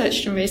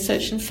researched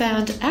and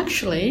found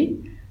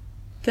actually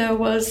there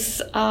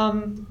was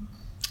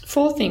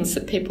 4 things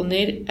that people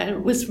needed, and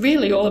it was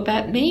really all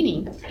about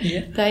meaning.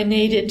 Yeah. They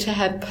needed to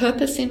have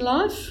purpose in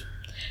life,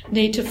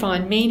 need to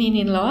find meaning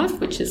in life,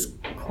 which is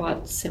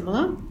quite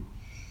similar.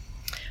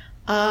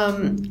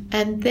 And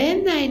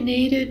then they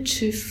needed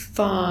to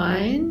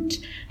find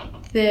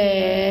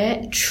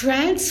their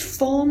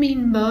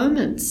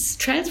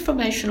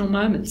transformational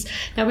moments.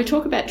 Now, we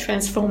talk about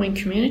transforming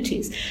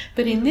communities,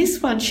 but in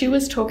this one, she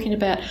was talking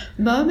about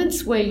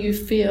moments where you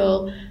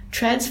feel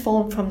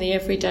transformed from the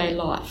everyday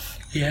life.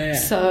 Yeah.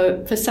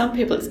 So for some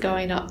people, it's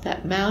going up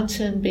that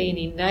mountain, being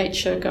in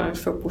nature, going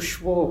for a bush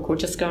walk, or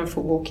just going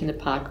for a walk in the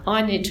park.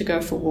 I need to go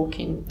for a walk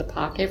in the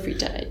park every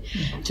day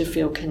to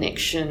feel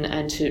connection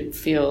and to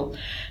feel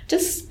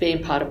just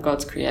being part of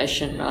God's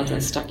creation rather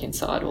than stuck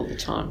inside all the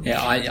time.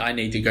 Yeah, I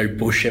need to go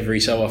bush every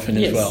so often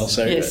as well.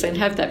 So yes, and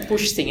have that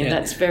bush thing, and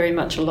that's very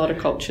much a lot of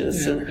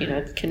cultures,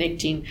 and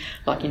connecting,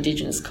 like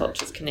Indigenous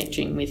cultures,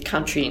 connecting with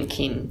country and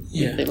kin,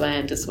 with the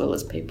land as well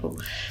as people.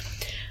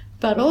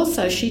 But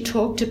also she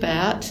talked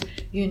about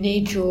you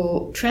need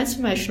your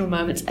transformational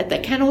moments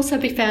that can also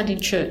be found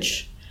in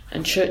church.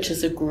 And church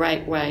is a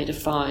great way to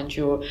find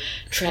your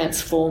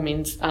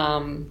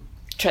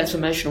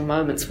transformational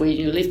moments where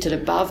you're lifted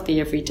above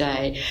the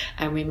everyday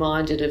and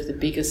reminded of the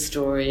bigger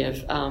story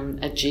of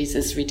a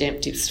Jesus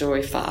redemptive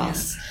story for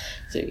us.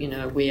 So,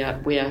 we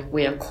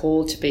are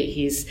called to be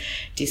his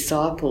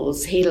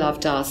disciples. He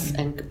loved us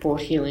and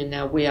brought healing.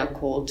 Now we are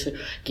called to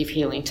give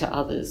healing to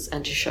others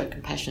and to show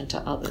compassion to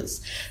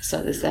others.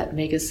 So there's that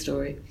mega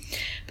story.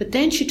 But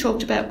then she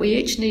talked about we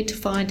each need to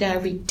find our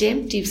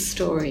redemptive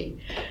story.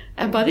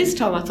 And by this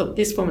time I thought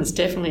this woman's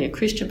definitely a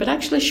Christian, but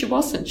actually she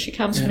wasn't. She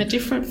comes from a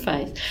different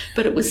faith.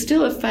 But it was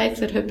still a faith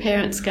that her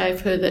parents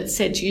gave her that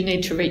said you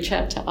need to reach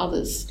out to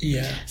others.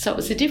 Yeah. So it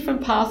was a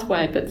different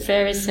pathway, but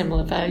very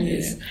similar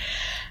values. Yeah.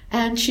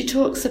 And she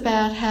talks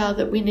about how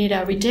that we need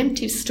our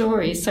redemptive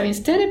story. So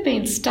instead of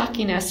being stuck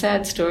in our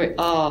sad story,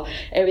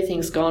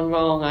 everything's gone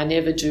wrong, I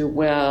never do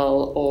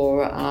well,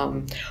 or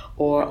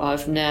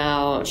I've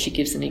now, she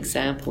gives an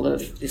example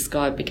of this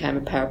guy became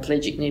a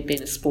paraplegic and he'd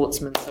been a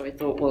sportsman, so he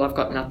thought, well, I've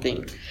got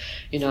nothing.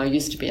 I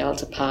used to be able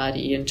to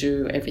party and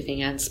do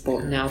everything and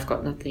sport, now I've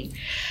got nothing.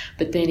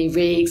 But then he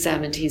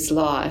re-examined his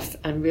life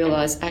and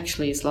realised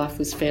actually his life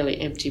was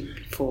fairly empty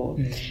before.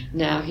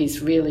 Now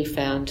he's really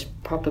found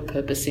proper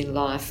purpose in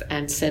life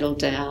and settled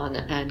down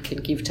and can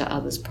give to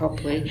others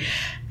properly.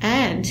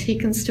 And he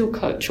can still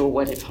coach or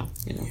whatever,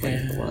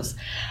 whatever it was.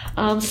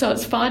 So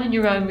it's finding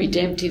your own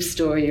redemptive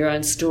story, your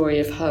own story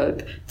of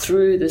hope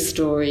through the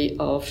story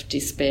of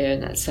despair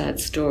and that sad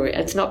story.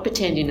 It's not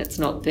pretending it's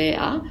not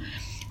there,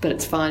 but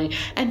it's finding.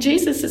 And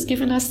Jesus has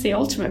given us the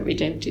ultimate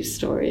redemptive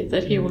story,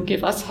 that he will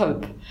give us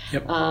hope.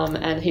 Yep.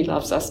 And he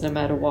loves us no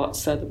matter what,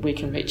 so that we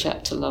can reach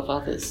out to love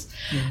others.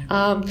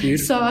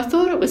 So I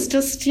thought it was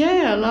just,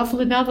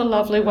 another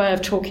lovely way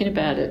of talking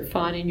about it,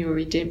 finding your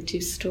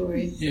redemptive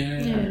story.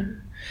 Yeah.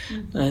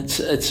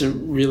 It's a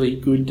really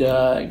good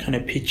kind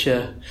of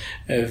picture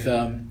of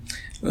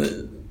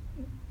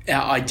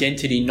our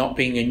identity not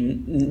being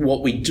in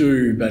what we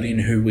do, but in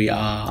who we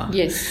are.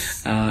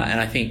 Yes.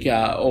 And I think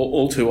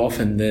all too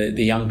often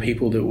the young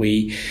people that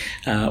we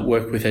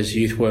work with as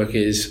youth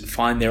workers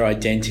find their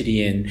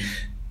identity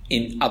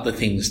in other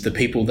things, the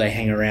people they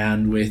hang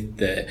around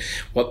with,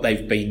 what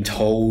they've been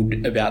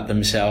told about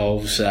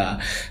themselves,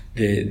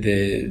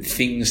 the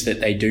things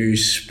that they do,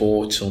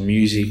 sports or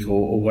music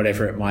or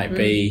whatever it might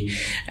be.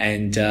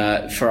 And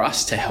for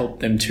us to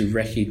help them to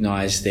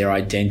recognise their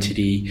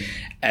identity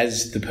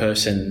as the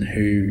person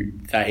who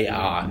they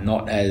are,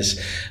 not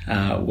as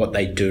what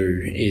they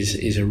do,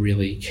 is a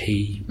really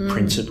key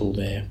principle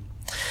there.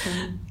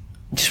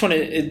 Just want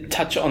to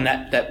touch on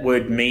that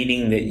word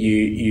meaning that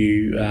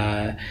you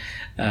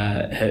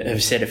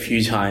have said a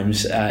few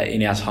times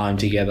in our time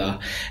together,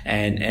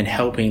 and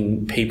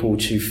helping people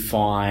to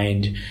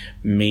find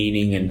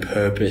meaning and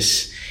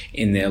purpose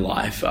in their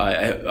life.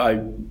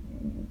 I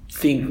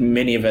think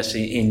many of us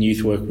in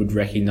youth work would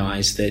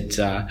recognise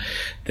that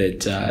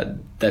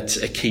that's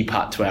a key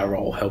part to our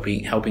role,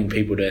 helping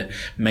people to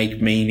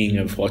make meaning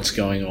of what's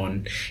going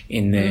on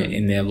in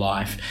their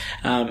life.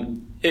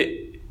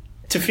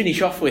 To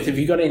finish off with, have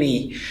you got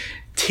any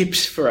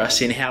tips for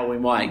us in how we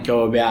might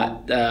go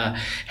about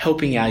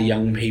helping our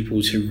young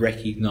people to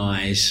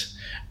recognise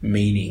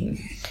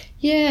meaning?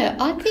 Yeah,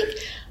 I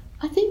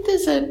think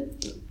there's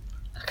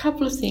A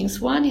couple of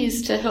things. One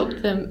is to help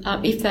them,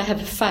 if they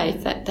have a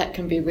faith, that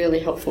can be really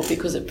helpful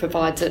because it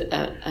provides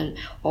an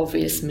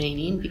obvious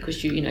meaning,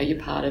 because you're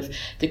part of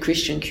the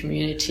Christian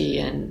community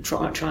and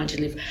trying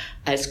to live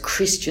as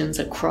Christians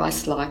a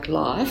Christ-like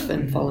life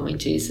and following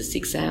Jesus'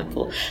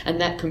 example, and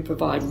that can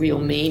provide real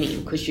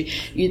meaning because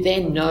you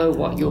then know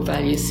what your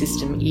value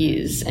system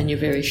is and you're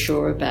very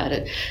sure about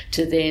it,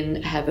 to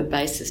then have a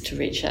basis to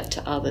reach out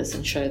to others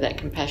and show that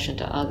compassion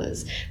to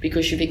others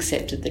because you've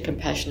accepted the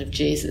compassion of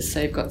Jesus,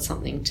 so you've got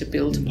something to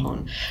build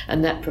upon,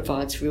 and that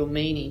provides real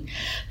meaning.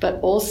 But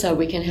also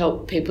we can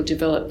help people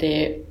develop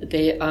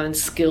their own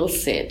skill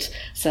set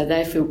so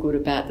they feel good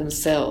about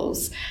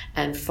themselves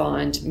and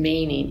find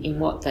meaning in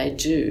what they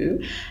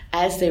do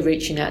as they're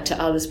reaching out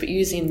to others, but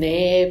using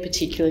their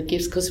particular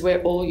gifts, because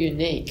we're all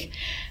unique.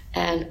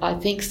 And I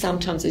think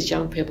sometimes as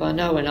young people, I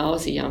know when I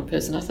was a young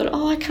person, I thought,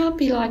 I can't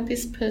be like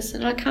this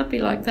person, I can't be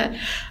like that.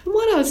 And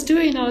what I was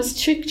doing, I was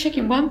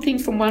checking one thing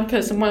from one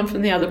person, one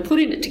from the other,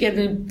 putting it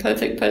together in a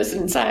perfect person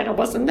and saying I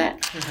wasn't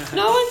that.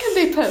 No one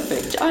can be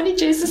perfect. Only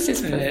Jesus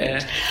is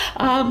perfect.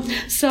 Yeah.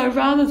 So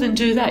rather than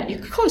do that, you,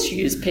 of course you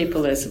use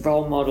people as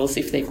role models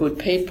if they're good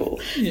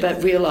people,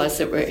 but realise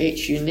that we're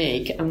each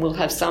unique and we'll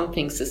have some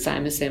things the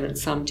same as them and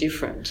some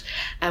different.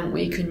 And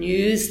we can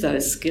use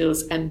those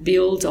skills and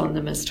build on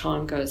them as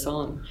time goes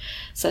on.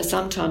 So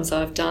sometimes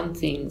I've done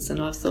things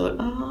and I've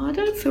thought, I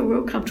don't feel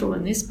real comfortable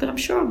in this, but I'm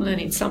sure I'm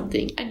learning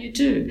something, and you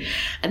do.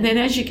 And then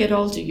as you get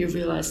older, you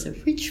realise the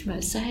rich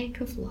mosaic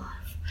of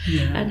life.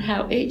 Yeah. And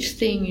how each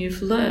thing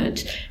you've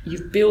learnt,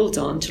 you build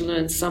on to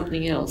learn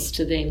something else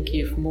to then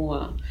give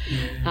more.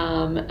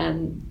 Yeah.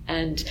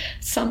 And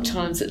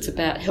sometimes it's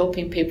about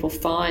helping people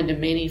find a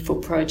meaningful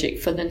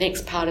project for the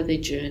next part of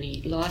their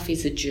journey. Life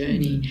is a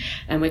journey,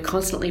 and we're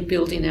constantly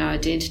building our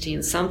identity,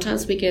 and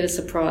sometimes we get a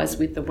surprise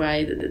with the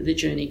way that the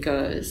journey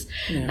goes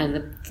and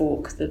the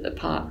fork that the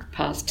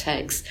path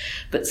takes.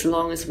 But so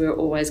long as we're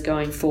always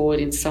going forward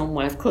in some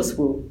way, of course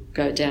we'll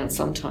go down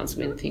sometimes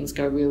when things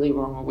go really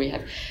wrong or we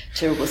have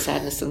terrible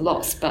sadness and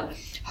loss, but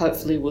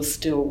hopefully we'll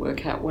still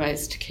work out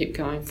ways to keep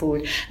going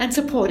forward and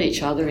support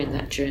each other in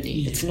that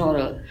journey. It's not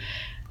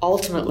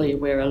ultimately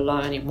we're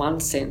alone in one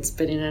sense,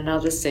 but in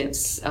another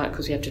sense,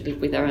 because we have to live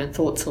with our own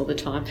thoughts all the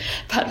time,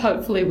 but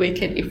hopefully we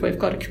can, if we've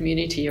got a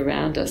community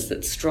around us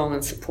that's strong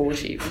and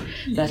supportive,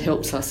 that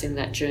helps us in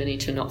that journey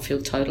to not feel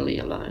totally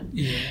alone.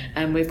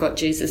 And we've got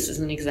Jesus as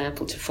an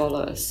example to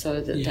follow, so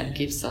that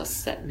gives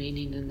us that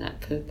meaning and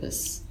that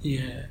purpose.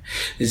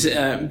 There's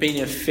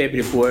been a fair bit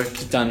of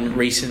work done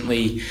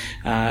recently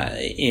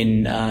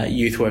in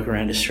youth work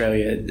around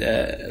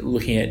Australia,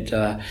 looking at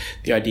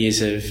the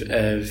ideas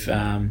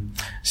of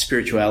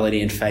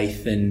spirituality and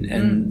faith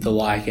and the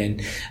like,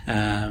 and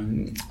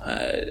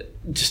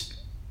just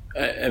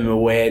I'm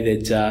aware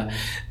that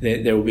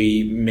there will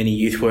be many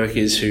youth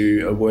workers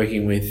who are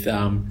working with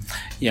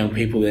young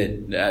people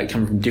that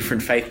come from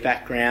different faith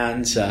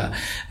backgrounds,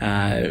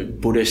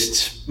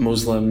 Buddhists,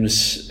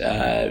 Muslims,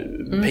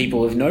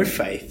 people of no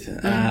faith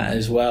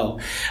as well.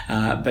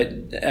 But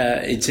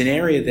it's an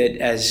area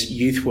that as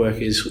youth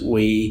workers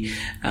we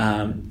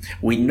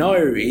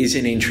know is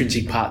an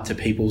intrinsic part to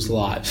people's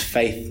lives,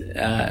 faith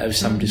of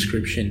some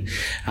description.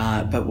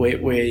 But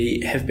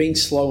we have been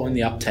slow on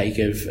the uptake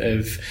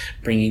of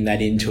bringing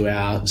that into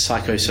our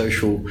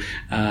psychosocial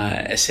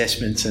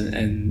assessments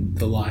and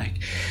the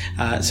like.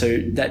 So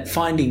that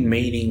finding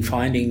meaning,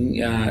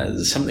 finding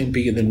something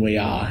bigger than we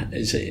are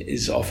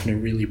is often a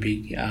really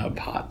big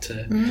part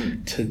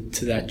to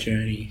that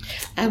journey.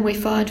 And we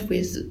find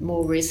with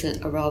more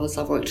recent arrivals,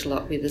 I've worked a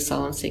lot with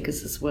asylum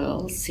seekers as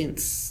well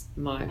since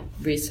my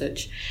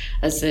research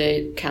as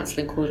a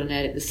counselling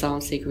coordinator at the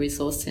Asylum Seeker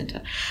Resource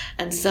Centre.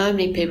 And so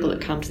many people that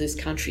come to this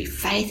country,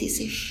 faith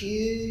is a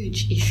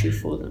huge issue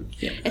for them.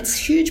 It's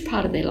a huge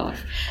part of their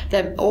life.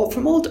 They're all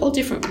from all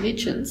different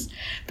religions,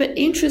 but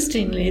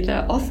interestingly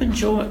they're often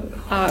drawn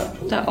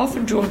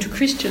to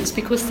Christians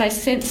because they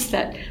sense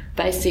that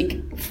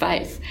basic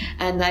faith,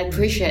 and they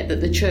appreciate that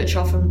the church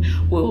often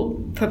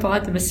will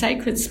provide them a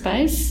sacred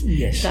space.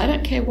 They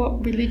don't care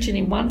what religion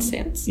in one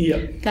sense.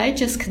 They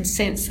just can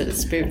sense that it's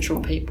spiritual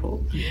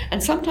people.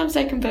 And sometimes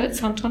they convert,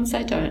 sometimes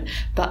they don't,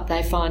 but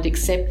they find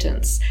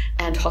acceptance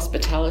and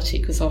hospitality,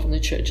 because often the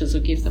churches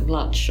will give them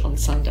lunch on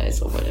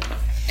Sundays or whatever.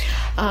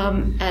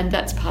 And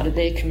that's part of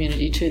their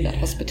community too, that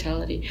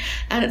hospitality.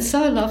 And it's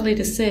so lovely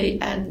to see,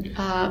 and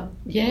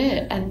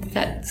and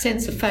that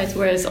sense of faith,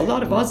 whereas a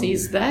lot of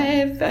Aussies,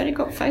 they've only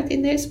got faith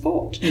in their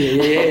sport.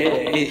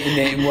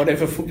 In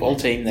whatever football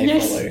team they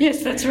follow.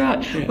 Yes, that's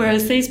right.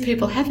 Whereas these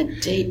people have a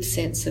deep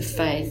sense of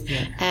faith,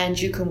 and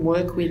you can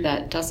work with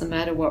that. Doesn't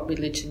matter what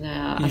religion they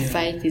are. A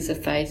faith is a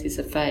faith is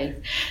a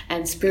faith.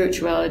 And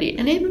spirituality,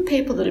 and even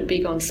people that are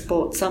big on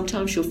sport,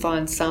 sometimes you'll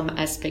find some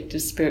aspect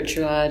of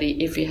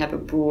spirituality if you have a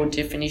broad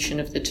definition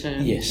of the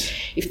term.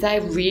 If they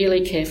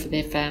really care for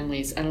their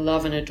families and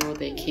love and adore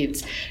their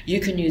kids, you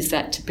can use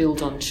that to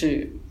build on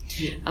too.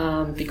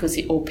 because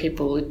all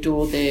people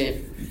adore their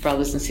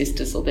brothers and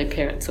sisters or their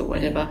parents or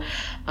whatever.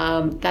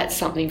 That's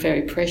something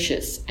very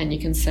precious, and you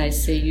can say,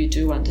 see, you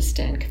do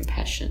understand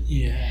compassion,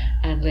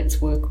 and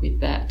let's work with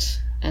that.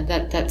 And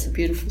that's a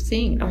beautiful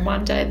thing. And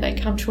one day they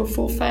come to a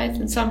full faith,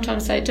 and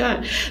sometimes they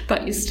don't,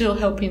 but you're still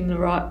helping the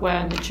right way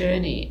on the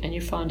journey, and you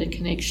find a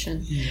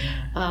connection.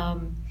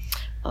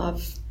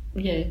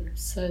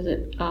 So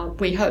that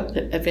we hope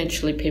that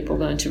eventually people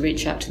learn to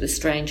reach out to the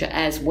stranger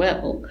as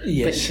well. But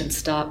you can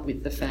start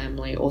with the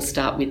family, or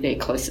start with their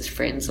closest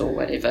friends or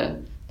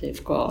whatever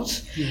they've got,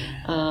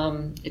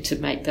 to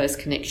make those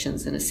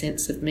connections and a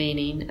sense of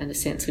meaning and a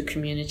sense of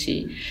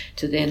community,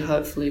 to then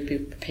hopefully be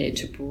prepared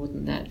to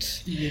broaden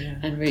that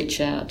and reach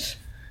out.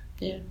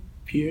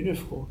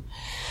 Beautiful.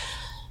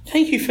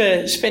 Thank you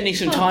for spending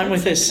some time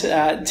with us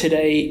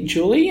today,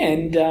 Julie.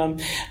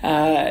 And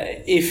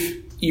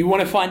if you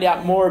want to find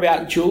out more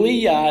about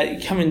Julie,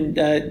 come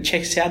and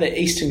check us out at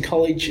Eastern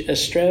College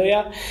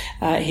Australia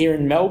here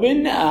in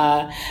Melbourne.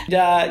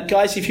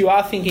 Guys, if you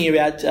are thinking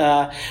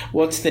about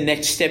what's the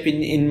next step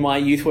in my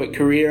youth work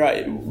career,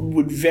 I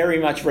would very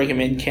much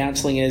recommend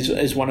counselling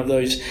as one of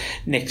those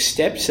next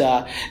steps.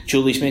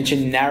 Julie's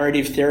mentioned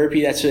narrative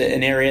therapy. That's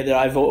an area that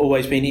I've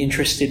always been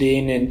interested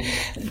in, and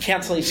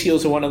counselling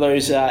skills are one of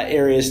those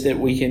areas that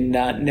we can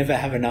never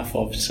have enough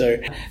of.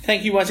 So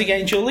thank you once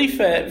again, Julie,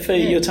 for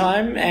your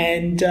time,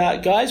 and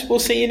guys, we'll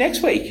see you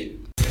next week.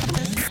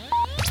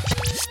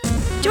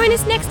 Join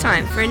us next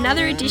time for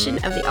another edition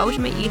of the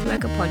Ultimate Youth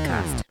Worker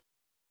podcast.